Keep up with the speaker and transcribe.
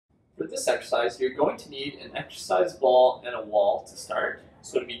For this exercise, you're going to need an exercise ball and a wall to start.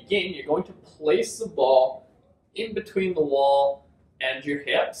 So to begin, you're going to place the ball in between the wall and your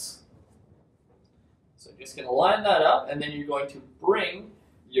hips. So just going to line that up, and then you're going to bring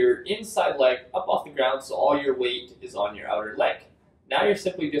your inside leg up off the ground so all your weight is on your outer leg. Now you're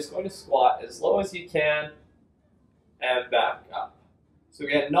simply just going to squat as low as you can and back up. So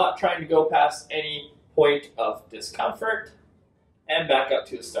again, not trying to go past any point of discomfort, and back up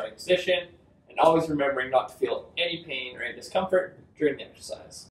to the starting position, and always remembering not to feel any pain or any discomfort during the exercise.